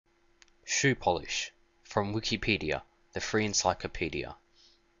Shoe polish. From Wikipedia, the free encyclopedia.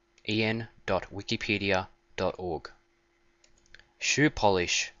 en.wikipedia.org. Shoe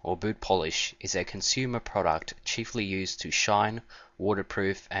polish or boot polish is a consumer product chiefly used to shine,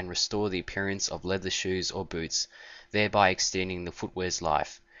 waterproof, and restore the appearance of leather shoes or boots, thereby extending the footwear's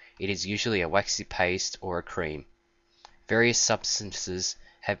life. It is usually a waxy paste or a cream. Various substances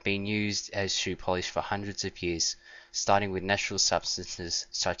have been used as shoe polish for hundreds of years, starting with natural substances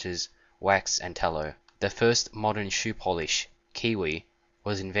such as wax and tallow. The first modern shoe polish, Kiwi,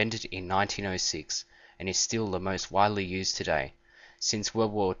 was invented in 1906 and is still the most widely used today. Since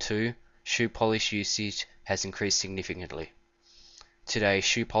World War II, shoe polish usage has increased significantly. Today,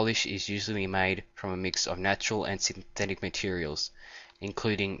 shoe polish is usually made from a mix of natural and synthetic materials,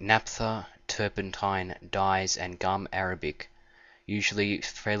 including naphtha, turpentine, dyes, and gum arabic, usually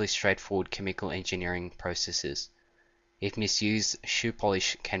fairly straightforward chemical engineering processes. If misused, shoe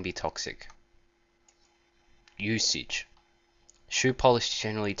polish can be toxic. Usage. Shoe polish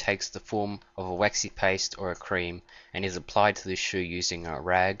generally takes the form of a waxy paste or a cream and is applied to the shoe using a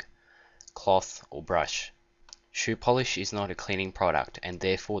rag, cloth, or brush. Shoe polish is not a cleaning product, and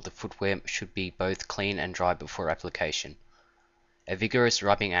therefore the footwear should be both clean and dry before application. A vigorous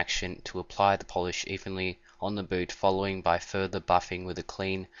rubbing action to apply the polish evenly on the boot, following by further buffing with a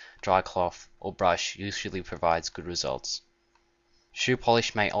clean, dry cloth or brush, usually provides good results. Shoe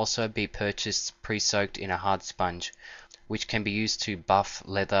polish may also be purchased pre-soaked in a hard sponge, which can be used to buff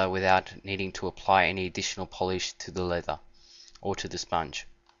leather without needing to apply any additional polish to the leather or to the sponge.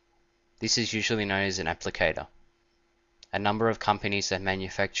 This is usually known as an applicator. A number of companies that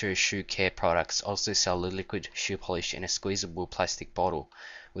manufacture shoe care products also sell the liquid shoe polish in a squeezable plastic bottle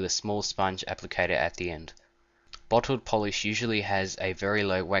with a small sponge applicator at the end. Bottled polish usually has a very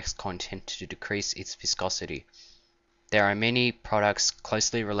low wax content to decrease its viscosity. There are many products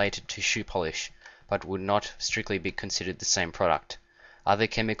closely related to shoe polish, but would not strictly be considered the same product. Other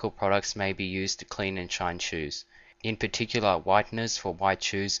chemical products may be used to clean and shine shoes, in particular whiteners for white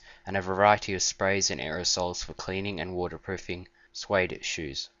shoes and a variety of sprays and aerosols for cleaning and waterproofing suede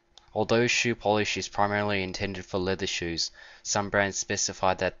shoes. Although shoe polish is primarily intended for leather shoes, some brands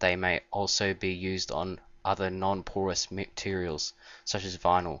specify that they may also be used on other non-porous materials, such as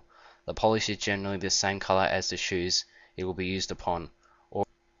vinyl. The polish is generally the same color as the shoes it will be used upon,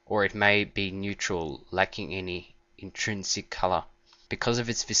 or it may be neutral, lacking any intrinsic color. Because of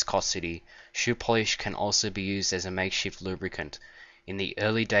its viscosity, shoe polish can also be used as a makeshift lubricant. In the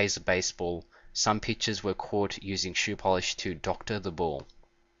early days of baseball, some pitchers were caught using shoe polish to doctor the ball.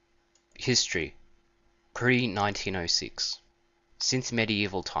 History. Pre-1906. Since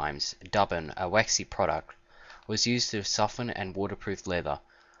medieval times, dubbin, a waxy product, was used to soften and waterproof leather.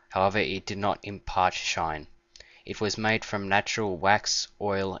 However, it did not impart shine. It was made from natural wax,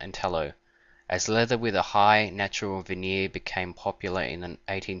 oil, and tallow. As leather with a high natural veneer became popular in the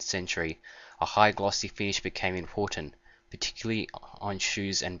 18th century, a high glossy finish became important, particularly on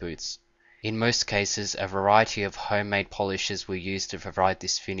shoes and boots. In most cases, a variety of homemade polishes were used to provide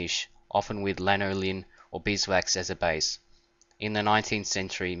this finish, often with lanolin or beeswax as a base. In the 19th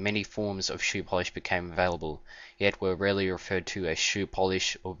century, many forms of shoe polish became available, yet were rarely referred to as shoe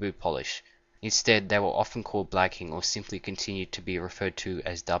polish or boot polish. Instead, they were often called blacking or simply continued to be referred to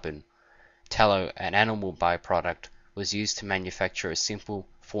as dubbin. Tallow, an animal byproduct, was used to manufacture a simple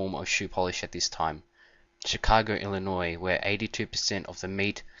form of shoe polish at this time. Chicago, Illinois, where 82% of the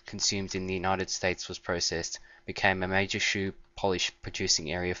meat consumed in the United States was processed, became a major shoe polish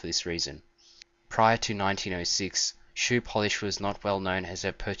producing area for this reason. Prior to 1906, shoe polish was not well known as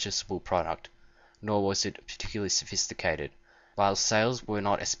a purchasable product, nor was it particularly sophisticated. While sales were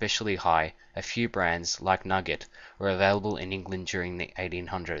not especially high, a few brands, like Nugget, were available in England during the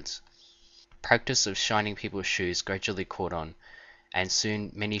 1800s. Practice of shining people's shoes gradually caught on, and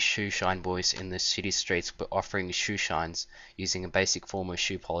soon many shoe shine boys in the city streets were offering shoe shines using a basic form of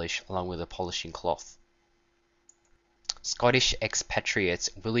shoe polish along with a polishing cloth. Scottish expatriates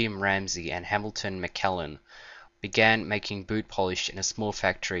William Ramsay and Hamilton Macallan began making boot polish in a small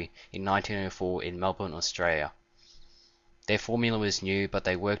factory in 1904 in Melbourne, Australia. Their formula was new, but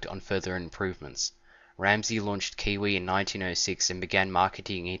they worked on further improvements. Ramsay launched Kiwi in 1906 and began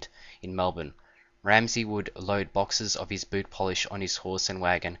marketing it in Melbourne. Ramsay would load boxes of his boot polish on his horse and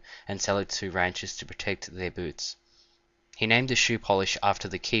wagon and sell it to ranchers to protect their boots. He named the shoe polish after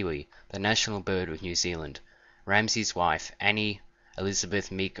the kiwi, the national bird of New Zealand. Ramsay's wife, Annie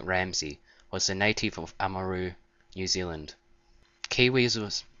Elizabeth Meek Ramsay, was a native of Amaru, New Zealand. Kiwi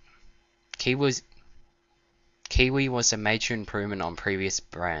was a major improvement on previous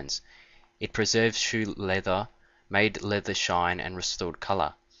brands. It preserved shoe leather, made leather shine, and restored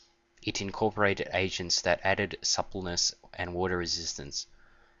color. It incorporated agents that added suppleness and water resistance.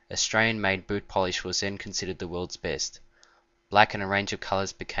 Australian-made boot polish was then considered the world's best. Black and a range of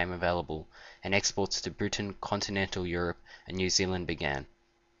colors became available, and exports to Britain, continental Europe, and New Zealand began.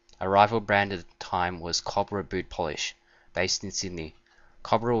 A rival brand at the time was Cobra Boot Polish, based in Sydney.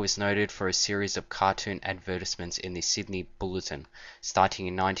 Cobra was noted for a series of cartoon advertisements in the Sydney Bulletin, starting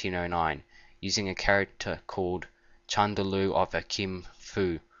in 1909, using a character called Chandalu of a Kim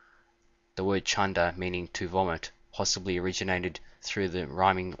Fu. The word chanda, meaning to vomit, possibly originated through the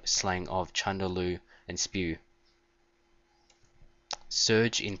rhyming slang of Chandalu and spew.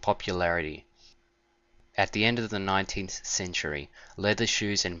 Surge in popularity. At the end of the 19th century, leather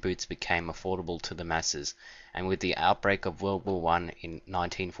shoes and boots became affordable to the masses, and with the outbreak of World War I in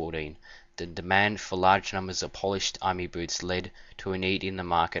 1914, the demand for large numbers of polished army boots led to a need in the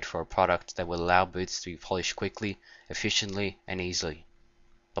market for a product that would allow boots to be polished quickly, efficiently, and easily.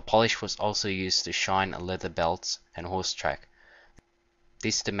 The polish was also used to shine leather belts and horse track.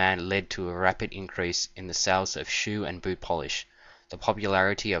 This demand led to a rapid increase in the sales of shoe and boot polish. The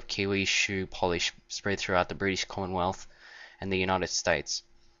popularity of Kiwi shoe polish spread throughout the British Commonwealth and the United States.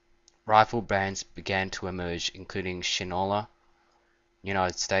 Rival brands began to emerge, including Shinola,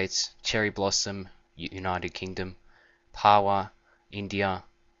 United States, Cherry Blossom, United Kingdom, Pawa, India,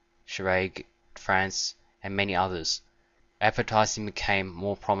 Schrage, France, and many others. Advertising became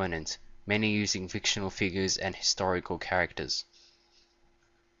more prominent, many using fictional figures and historical characters.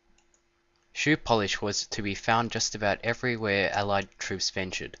 Shoe polish was to be found just about everywhere Allied troops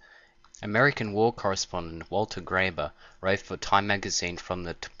ventured. American war correspondent Walter Graeber wrote for Time magazine from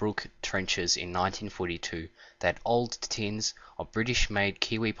the Tobruk trenches in 1942 that old tins of British-made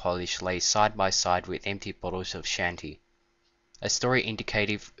Kiwi polish lay side by side with empty bottles of shanty. A story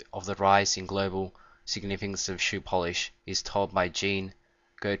indicative of the rise in global significance of shoe polish is told by Jean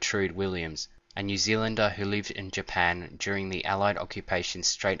Gertrude Williams, a New Zealander who lived in Japan during the Allied occupation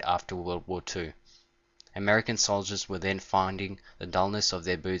straight after World War II. American soldiers were then finding the dullness of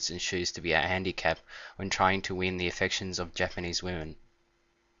their boots and shoes to be a handicap when trying to win the affections of Japanese women.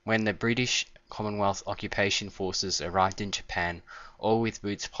 When the British Commonwealth occupation forces arrived in Japan, all with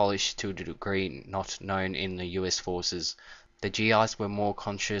boots polished to a degree not known in the US forces, the GIs were more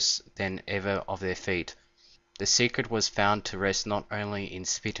conscious than ever of their feet. The secret was found to rest not only in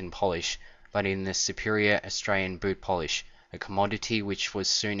spit and polish, but in the superior Australian boot polish, a commodity which was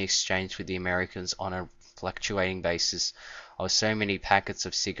soon exchanged with the Americans on a fluctuating basis of so many packets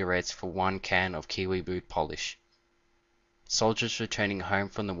of cigarettes for one can of Kiwi boot polish. Soldiers returning home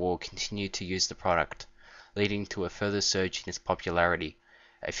from the war continued to use the product, leading to a further surge in its popularity.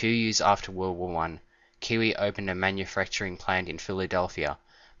 A few years after World War I, Kiwi opened a manufacturing plant in Philadelphia,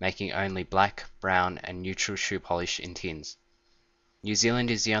 making only black, brown, and neutral shoe polish in tins. New Zealand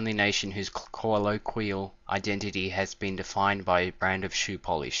is the only nation whose colloquial identity has been defined by a brand of shoe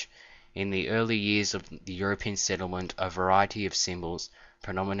polish. In the early years of the European settlement, a variety of symbols,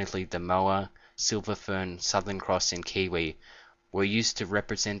 predominantly the moa, silver fern, southern cross, and kiwi, were used to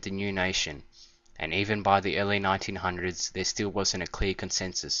represent the new nation, and even by the early 1900s there still wasn't a clear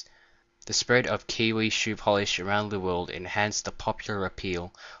consensus. The spread of Kiwi shoe polish around the world enhanced the popular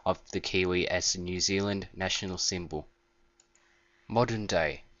appeal of the Kiwi as the New Zealand national symbol. Modern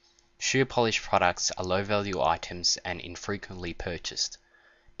day. Shoe polish products are low-value items and infrequently purchased.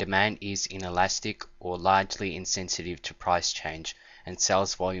 Demand is inelastic or largely insensitive to price change, and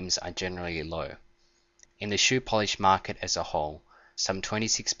sales volumes are generally low. In the shoe polish market as a whole, some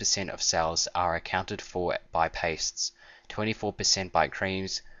 26% of sales are accounted for by pastes, 24% by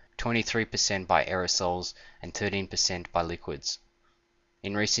creams, 23% by aerosols, and 13% by liquids.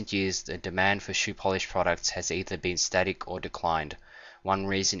 In recent years, the demand for shoe polish products has either been static or declined. One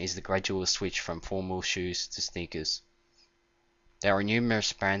reason is the gradual switch from formal shoes to sneakers. There are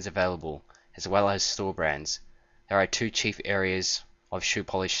numerous brands available, as well as store brands. There are two chief areas of shoe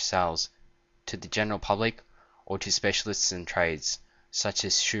polish sales: to the general public or to specialists and trades, such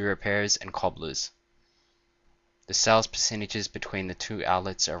as shoe repairers and cobblers. The sales percentages between the two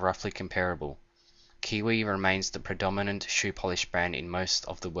outlets are roughly comparable. Kiwi remains the predominant shoe polish brand in most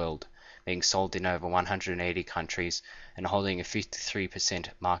of the world, being sold in over 180 countries and holding a 53%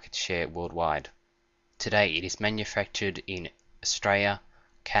 market share worldwide. Today it is manufactured in Australia,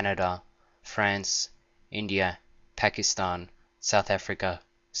 Canada, France, India, Pakistan, South Africa,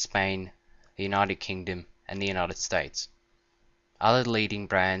 Spain, the United Kingdom, and the United States. Other leading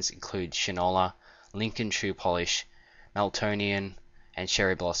brands include Shinola, Lincoln Shoe Polish, Meltonian, and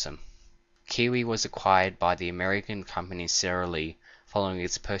Cherry Blossom. Kiwi was acquired by the American company Sara Lee following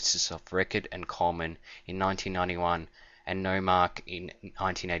its purchase of Reckitt and Coleman in 1991 and no mark in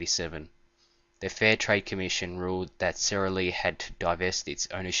 1987. The Fair Trade Commission ruled that Sara Lee had to divest its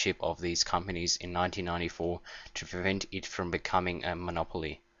ownership of these companies in 1994 to prevent it from becoming a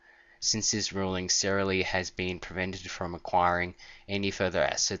monopoly. Since this ruling, Sara Lee has been prevented from acquiring any further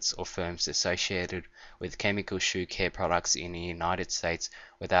assets or firms associated with chemical shoe care products in the United States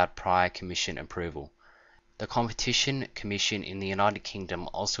without prior Commission approval. The Competition Commission in the United Kingdom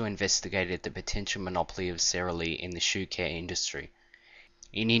also investigated the potential monopoly of Sara Lee in the shoe care industry.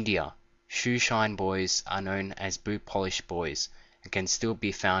 In India, shoe shine boys are known as boot polish boys and can still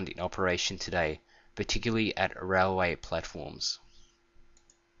be found in operation today, particularly at railway platforms.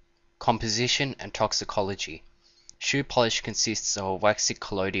 Composition and toxicology. Shoe polish consists of a waxy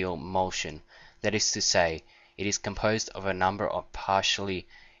colloidal emulsion, that is to say, it is composed of a number of partially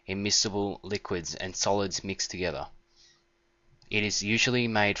immiscible liquids and solids mixed together. It is usually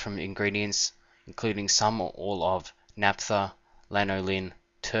made from ingredients including some or all of naphtha, lanolin,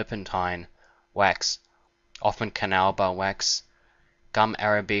 turpentine, wax, often carnauba wax, gum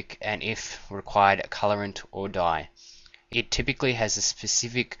arabic, and if required, a colorant or dye. It typically has a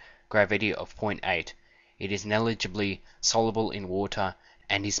specific gravity of 0.8. It is negligibly soluble in water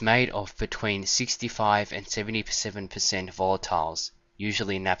and is made of between 65 and 77% volatiles,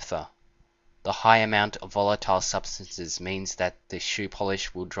 usually naphtha. The high amount of volatile substances means that the shoe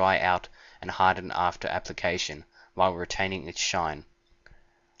polish will dry out and harden after application, while retaining its shine.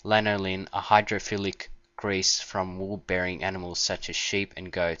 Lanolin, a hydrophilic grease from wool-bearing animals such as sheep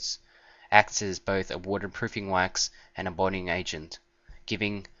and goats, acts as both a waterproofing wax and a bonding agent,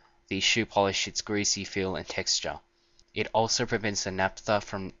 giving the shoe polish its greasy feel and texture. It also prevents the naphtha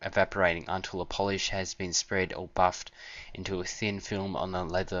from evaporating until the polish has been spread or buffed into a thin film on the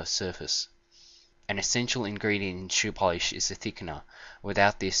leather surface. An essential ingredient in shoe polish is a thickener.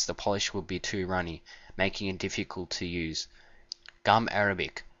 Without this, the polish will be too runny, making it difficult to use. Gum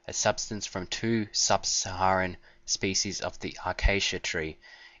arabic, a substance from two sub-Saharan species of the acacia tree,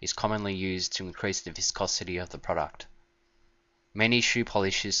 is commonly used to increase the viscosity of the product. Many shoe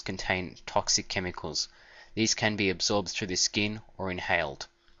polishes contain toxic chemicals. These can be absorbed through the skin or inhaled.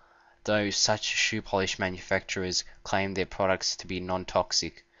 Though such shoe polish manufacturers claim their products to be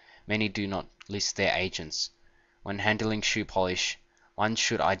non-toxic, many do not list their agents. When handling shoe polish, one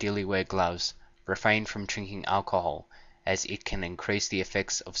should ideally wear gloves, refrain from drinking alcohol, as it can increase the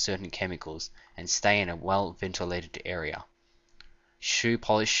effects of certain chemicals, and stay in a well-ventilated area. Shoe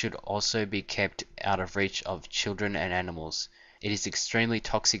polish should also be kept out of reach of children and animals. It is extremely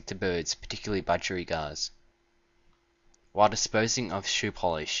toxic to birds, particularly budgerigars. While disposing of shoe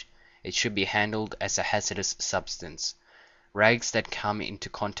polish, it should be handled as a hazardous substance. Rags that come into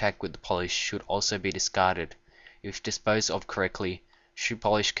contact with the polish should also be discarded. If disposed of correctly, shoe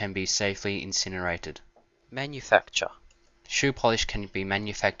polish can be safely incinerated. Manufacture. Shoe polish can be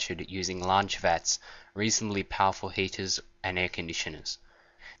manufactured using large vats, reasonably powerful heaters, and air conditioners.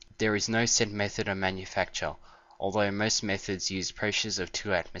 There is no set method of manufacture, although most methods use pressures of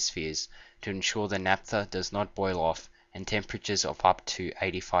 2 atmospheres to ensure the naphtha does not boil off, and temperatures of up to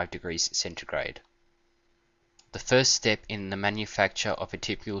 85 degrees centigrade. The first step in the manufacture of a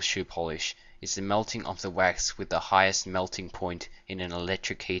typical shoe polish is the melting of the wax with the highest melting point in an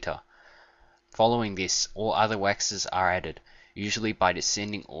electric heater. Following this, all other waxes are added, usually by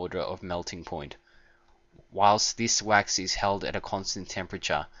descending order of melting point. Whilst this wax is held at a constant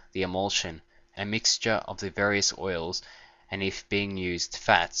temperature, the emulsion, a mixture of the various oils, and if being used,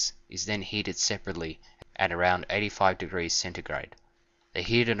 fats, is then heated separately at around 85 degrees centigrade. The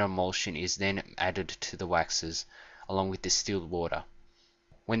heated emulsion is then added to the waxes, along with distilled water.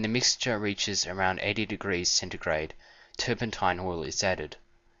 When the mixture reaches around 80 degrees centigrade, turpentine oil is added.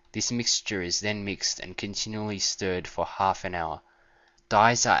 This mixture is then mixed and continually stirred for half an hour.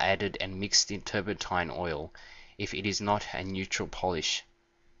 Dyes are added and mixed in turpentine oil if it is not a neutral polish.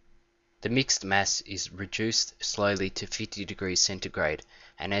 The mixed mass is reduced slowly to 50 degrees centigrade,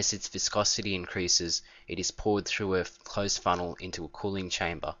 and as its viscosity increases, it is poured through a closed funnel into a cooling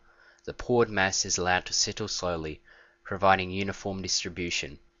chamber. The poured mass is allowed to settle slowly, providing uniform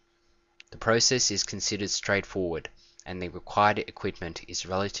distribution. The process is considered straightforward, and the required equipment is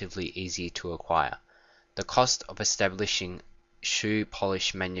relatively easy to acquire. The cost of establishing shoe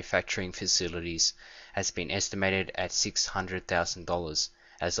polish manufacturing facilities has been estimated at $600,000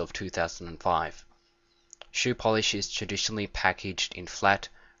 as of 2005. Shoe polish is traditionally packaged in flat,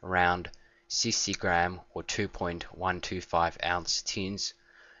 round, 60-gram or 2.125 ounce tins,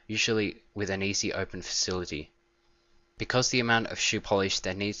 usually with an easy open facility. Because the amount of shoe polish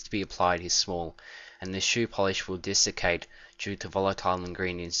that needs to be applied is small, and the shoe polish will desiccate due to volatile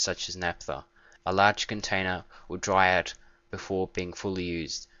ingredients such as naphtha, A large container will dry out before being fully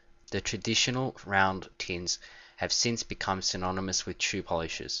used. The traditional round tins have since become synonymous with shoe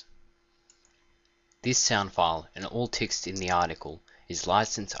polishers. This sound file and all text in the article is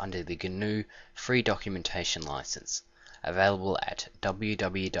licensed under the GNU Free Documentation License, available at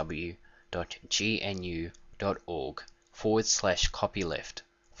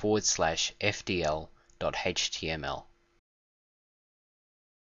www.gnu.org/copyleft/fdl.html.